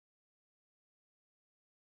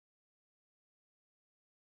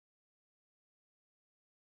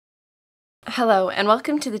Hello and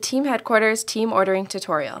welcome to the Team Headquarters Team Ordering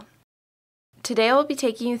tutorial. Today I will be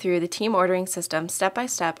taking you through the team ordering system step by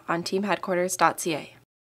step on teamheadquarters.ca.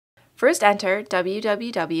 First enter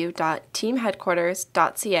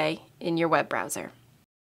www.teamheadquarters.ca in your web browser.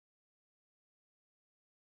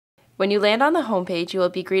 When you land on the home page, you will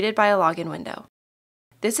be greeted by a login window.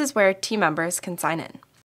 This is where team members can sign in.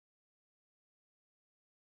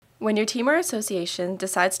 When your team or association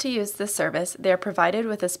decides to use this service, they are provided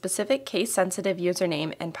with a specific case-sensitive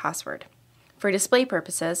username and password. For display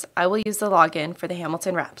purposes, I will use the login for the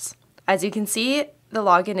Hamilton Reps. As you can see, the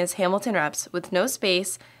login is Hamilton Reps with no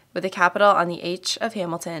space, with a capital on the H of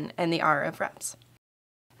Hamilton and the R of Reps.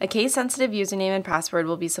 A case-sensitive username and password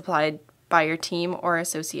will be supplied by your team or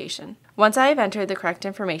association. Once I have entered the correct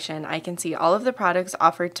information, I can see all of the products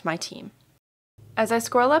offered to my team. As I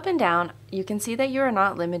scroll up and down, you can see that you are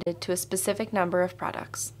not limited to a specific number of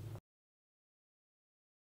products.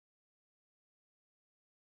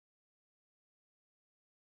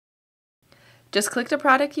 Just click the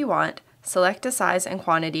product you want, select a size and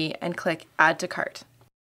quantity, and click Add to Cart.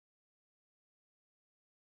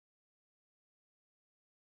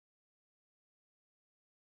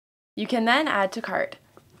 You can then add to cart,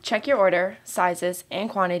 check your order, sizes, and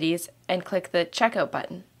quantities, and click the Checkout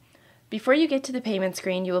button. Before you get to the payment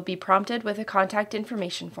screen, you will be prompted with a contact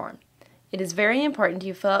information form. It is very important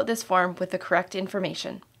you fill out this form with the correct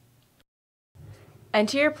information.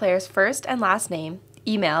 Enter your player's first and last name,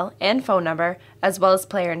 email, and phone number, as well as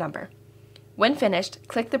player number. When finished,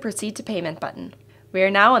 click the Proceed to Payment button. We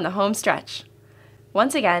are now on the home stretch.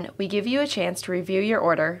 Once again, we give you a chance to review your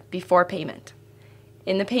order before payment.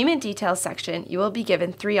 In the Payment Details section, you will be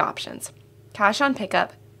given 3 options: cash on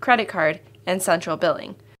pickup, credit card, and central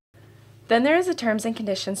billing. Then there is a Terms and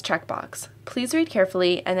Conditions checkbox. Please read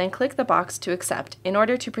carefully and then click the box to accept in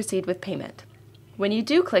order to proceed with payment. When you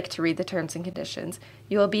do click to read the terms and conditions,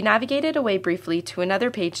 you will be navigated away briefly to another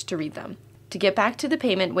page to read them. To get back to the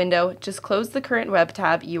payment window, just close the current web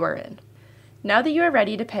tab you are in. Now that you are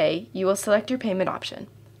ready to pay, you will select your payment option.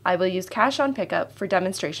 I will use cash on pickup for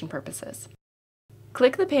demonstration purposes.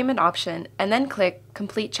 Click the payment option and then click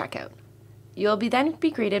Complete Checkout. You will then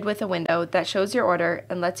be greeted with a window that shows your order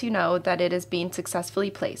and lets you know that it is being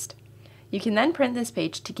successfully placed. You can then print this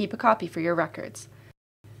page to keep a copy for your records.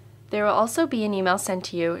 There will also be an email sent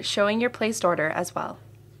to you showing your placed order as well.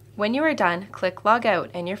 When you are done, click Log Out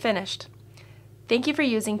and you're finished. Thank you for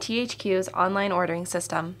using THQ's online ordering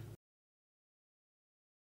system.